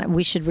stuff, and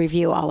we should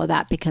review all of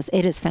that because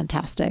it is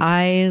fantastic.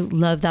 I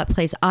love that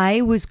place.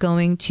 I was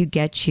going to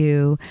get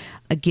you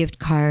a gift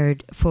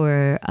card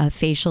for a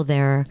facial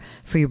there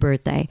for your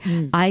birthday.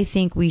 I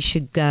think we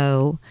should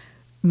go.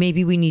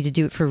 Maybe we need to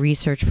do it for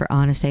research for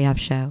Honest AF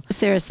show.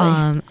 Seriously.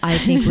 I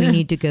think we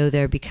need to go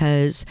there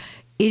because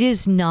it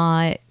is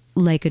not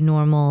like a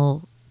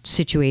normal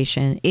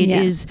situation. It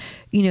is,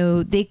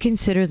 they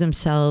consider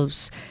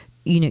themselves,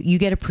 you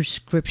get a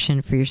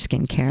prescription for your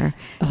skincare.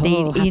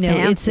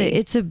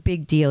 It's a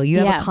big deal.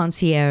 You have a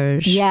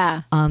concierge.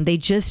 Yeah. They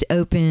just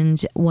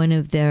opened one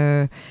of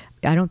their,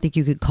 I don't think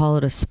you could call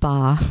it a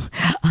spa.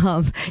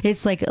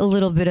 It's like a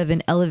little bit of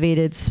an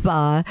elevated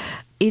spa.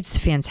 It's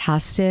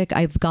fantastic.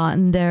 I've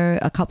gotten there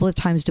a couple of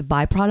times to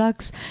buy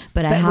products,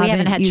 but we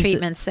haven't had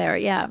treatments there.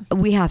 Yeah.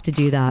 We have to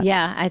do that.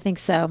 Yeah, I think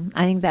so.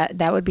 I think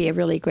that would be a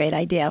really great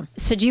idea.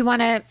 So do you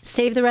want to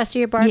save the rest of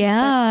your barbs?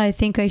 Yeah, I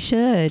think I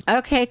should.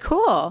 Okay,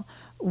 cool.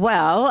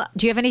 Well,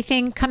 do you have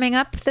anything coming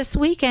up this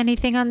week?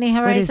 Anything on the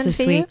horizon? What is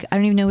this for week? You? I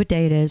don't even know what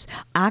day it is.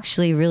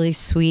 Actually, really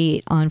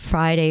sweet. On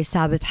Friday,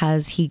 Sabbath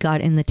he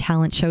got in the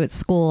talent show at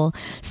school.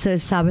 So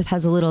Sabbath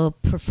has a little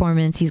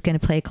performance. He's going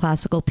to play a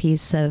classical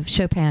piece of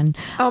Chopin.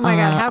 Oh my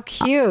God, how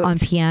cute. On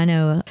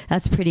piano.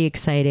 That's pretty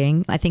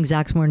exciting. I think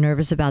Zach's more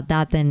nervous about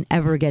that than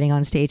ever getting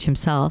on stage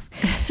himself.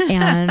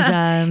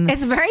 And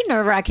it's very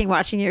nerve-wracking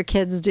watching your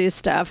kids do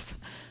stuff.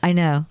 I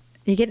know.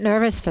 You get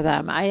nervous for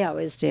them. I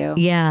always do.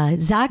 Yeah.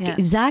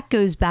 Zach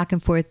goes back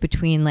and forth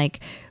between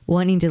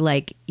wanting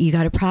to you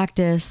got to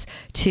practice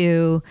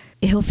to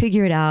he'll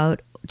figure it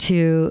out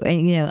to,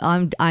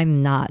 and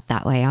I'm not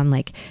that way. I'm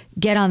like,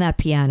 get on that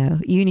piano.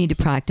 You need to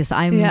practice.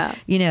 I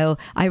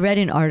read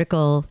an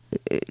article.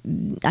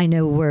 I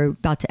know we're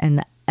about to end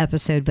the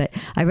episode, but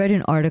I read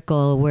an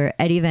article where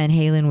Eddie Van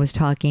Halen was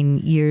talking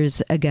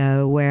years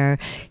ago where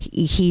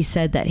he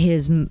said that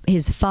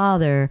his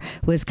father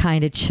was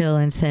kind of chill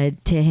and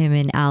said to him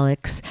and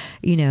Alex,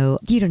 you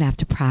don't have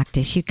to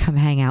practice. You come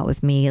hang out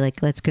with me.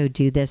 Let's go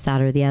do this,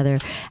 that, or the other.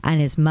 And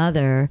his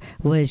mother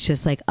was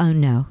just like, oh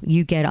no,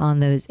 you get on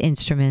those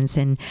instruments.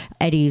 And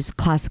Eddie's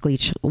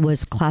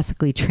was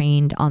classically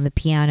trained on the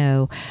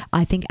piano,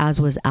 I think,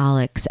 as was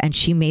Alex. And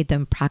she made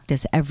them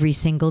practice every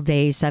single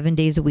day, 7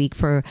 days a week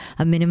for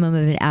a minimum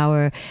of an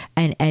hour.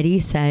 And Eddie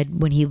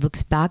said when he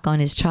looks back on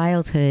his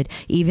childhood,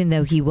 even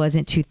though he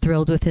wasn't too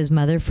thrilled with his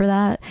mother for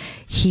that,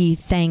 he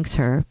thanks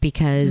her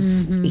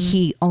because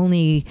he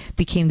only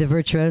became the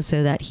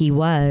virtuoso that he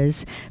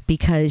was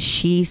because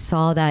she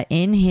saw that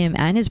in him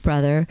and his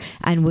brother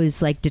and was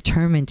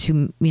determined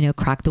to,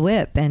 crack the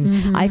whip.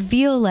 And I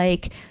feel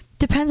like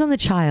depends on the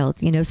child.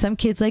 Some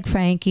kids like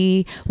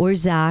Frankie or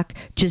Zach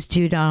just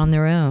do it on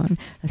their own.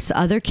 So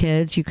other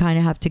kids, you kind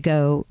of have to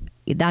go,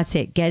 that's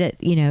it. Get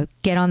it,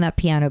 get on that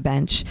piano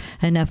bench.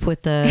 Enough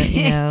with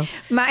the,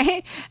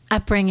 My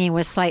upbringing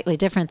was slightly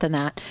different than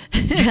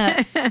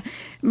that.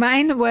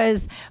 Mine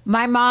was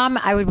my mom.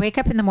 I would wake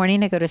up in the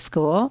morning to go to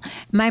school.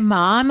 My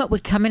mom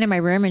would come into my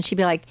room and she'd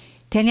be like,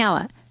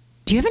 Daniela,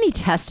 do you have any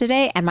tests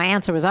today? And my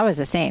answer was always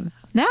the same.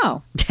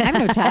 No, I have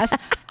no tests.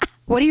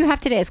 What do you have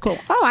today at school?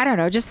 Oh, I don't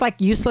know. Just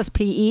useless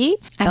PE.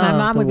 And my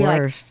mom would be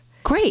like,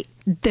 great.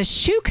 The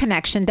Shoe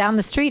Connection down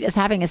the street is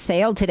having a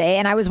sale today,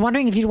 and I was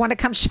wondering if you'd want to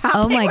come shopping.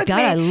 Oh my with God,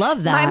 me. I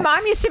love that. My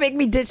mom used to make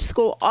me ditch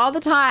school all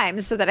the time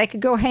so that I could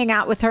go hang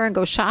out with her and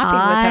go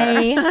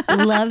shopping with her.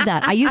 I love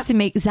that. I used to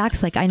make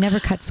Zach's I never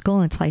cut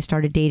school until I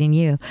started dating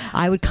you.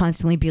 I would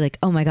constantly be like,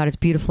 oh my God, it's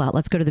beautiful out.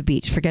 Let's go to the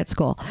beach. Forget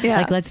school.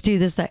 Yeah. Let's do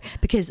this, that.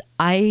 Because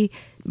I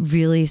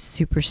really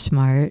super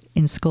smart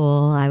in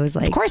school. I was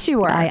of course you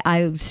were.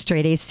 I was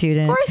straight A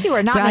student. Of course you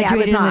were. Not graduated me, I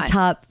was not. in the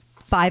top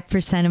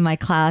 5% of my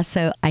class,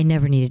 so I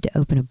never needed to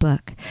open a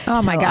book.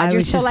 Oh my God,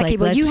 you're so lucky.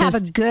 Well, you have a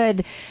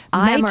good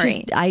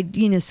memory.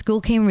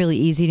 School came really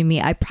easy to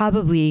me. I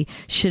probably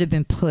should have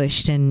been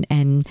pushed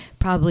and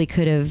probably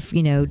could have,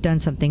 done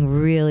something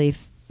really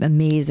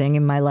amazing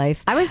in my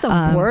life. I was the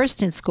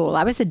worst in school.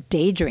 I was a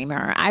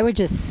daydreamer. I would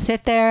just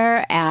sit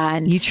there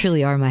and... You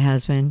truly are my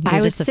husband.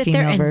 You're just the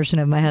female version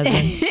of my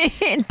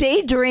husband.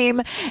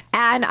 Daydream,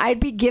 and I'd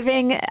be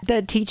giving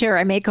the teacher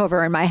a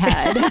makeover in my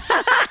head.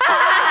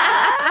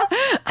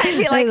 I'd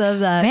be like, I love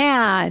that.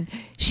 Man,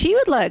 she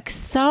would look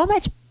so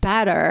much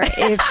better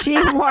if she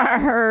wore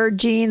her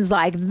jeans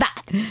like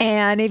that,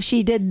 and if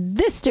she did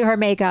this to her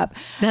makeup.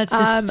 That's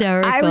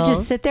hysterical. I would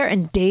just sit there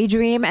and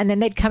daydream, and then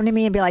they'd come to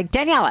me and be like,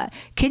 Daniela,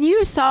 can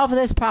you solve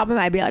this problem?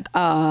 I'd be like,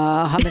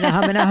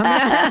 humana.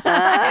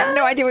 I have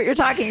no idea what you're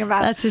talking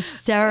about. That's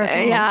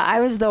hysterical. Yeah, I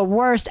was the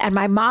worst, and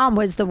my mom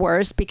was the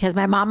worst because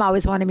my mom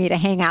always wanted me to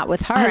hang out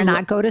with her and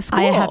not go to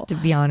school. I have to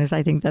be honest,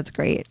 I think that's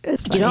great.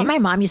 You know what my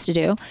mom used to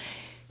do?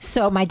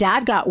 So my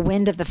dad got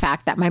wind of the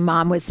fact that my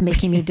mom was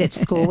making me ditch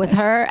school with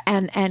her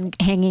and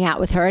hanging out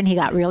with her, and he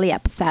got really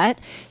upset.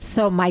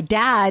 So my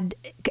dad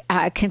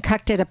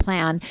concocted a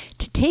plan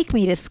to take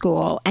me to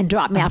school and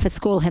drop me off at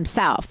school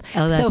himself.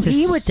 Oh, that's so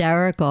he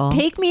hysterical. Would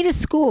take me to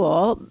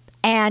school,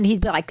 and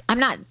he'd be like, I'm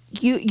not...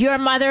 You're a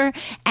mother,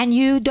 and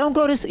you don't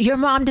go to. Your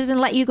mom doesn't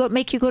let you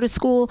make you go to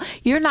school.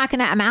 You're not going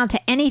to amount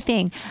to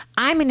anything.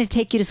 I'm going to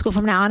take you to school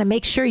from now on and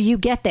make sure you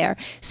get there.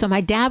 So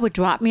my dad would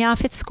drop me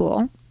off at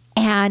school,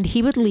 and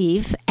he would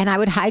leave, and I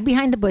would hide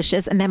behind the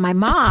bushes, and then my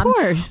mom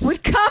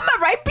would come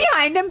right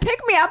behind him, pick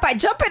me up. I'd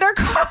jump in her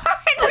car,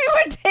 and we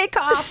would take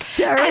off.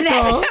 Hysterical. And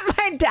then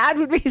my dad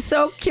would be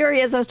so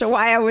curious as to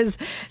why I was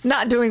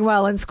not doing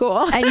well in school.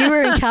 And you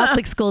were in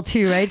Catholic school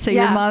too, right? So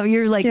your mom,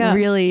 you're like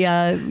really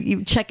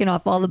you checking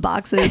off all the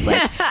boxes.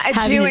 Like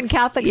a Jew in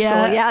Catholic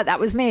school. Yeah,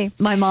 that was me.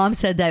 My mom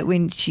said that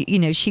when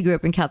she grew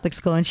up in Catholic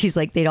school, and she's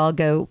like, they'd all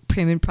go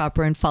prim and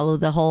proper and follow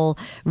the whole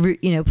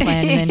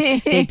plan, and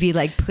then they'd be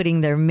like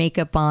putting their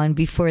makeup on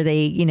before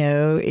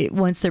they,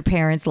 once their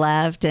parents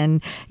left,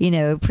 and,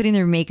 putting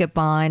their makeup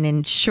on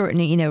and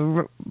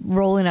shortening,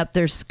 rolling up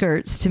their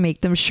skirts to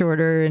make them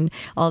shorter, and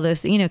all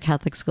those,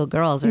 Catholic school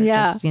girls are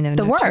just,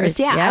 the worst.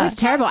 Yeah, I was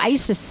terrible. I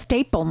used to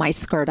staple my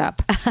skirt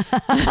up.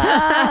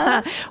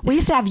 We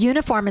used to have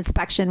uniform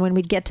inspection when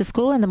we'd get to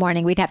school in the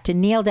morning. We'd have to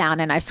kneel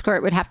down, and our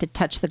skirt would have to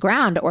touch the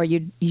ground, or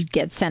you'd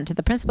get sent to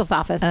the principal's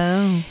office.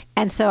 Oh.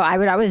 And so I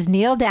would always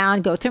kneel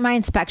down, go through my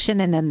inspection,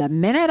 and then the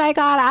minute I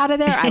got out of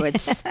there, I would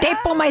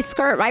staple my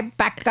skirt right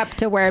back up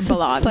to where it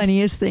belonged.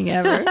 Funniest thing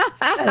ever.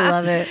 I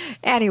love it.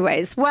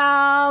 Anyways,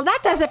 well, that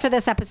does it for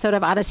this episode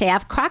of Honest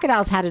AF.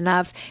 Crocodile's had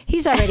enough.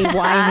 He's already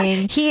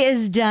whining. He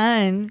is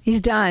done. He's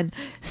done.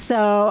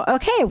 So,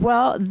 okay,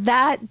 well,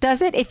 that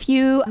does it. If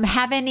you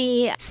have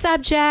any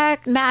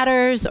subject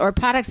matters or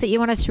products that you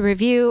want us to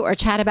review or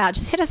chat about,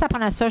 just hit us up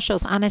on our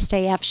socials. Honest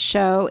AF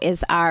Show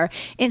is our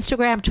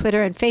Instagram,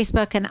 Twitter, and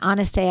Facebook, and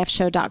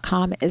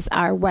honestafshow.com is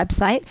our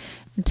website.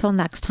 Until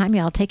next time,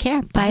 y'all take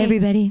care. Bye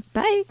everybody.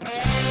 Bye.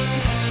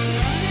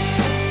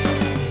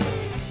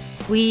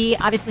 We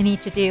obviously need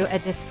to do a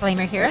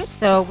disclaimer here,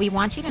 so we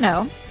want you to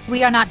know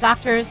we are not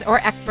doctors or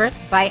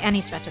experts by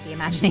any stretch of the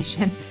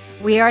imagination.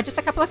 We are just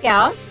a couple of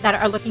gals that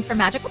are looking for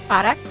magical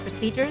products,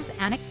 procedures,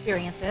 and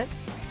experiences.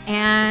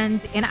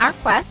 And in our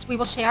quest, we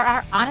will share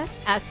our honest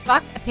as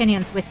fuck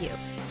opinions with you.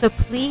 So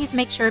please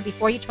make sure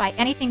before you try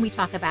anything we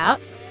talk about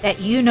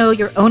that you know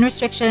your own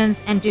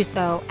restrictions and do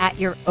so at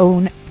your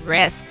own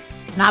risk.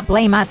 Do not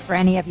blame us for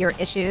any of your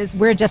issues.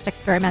 We're just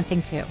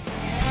experimenting too.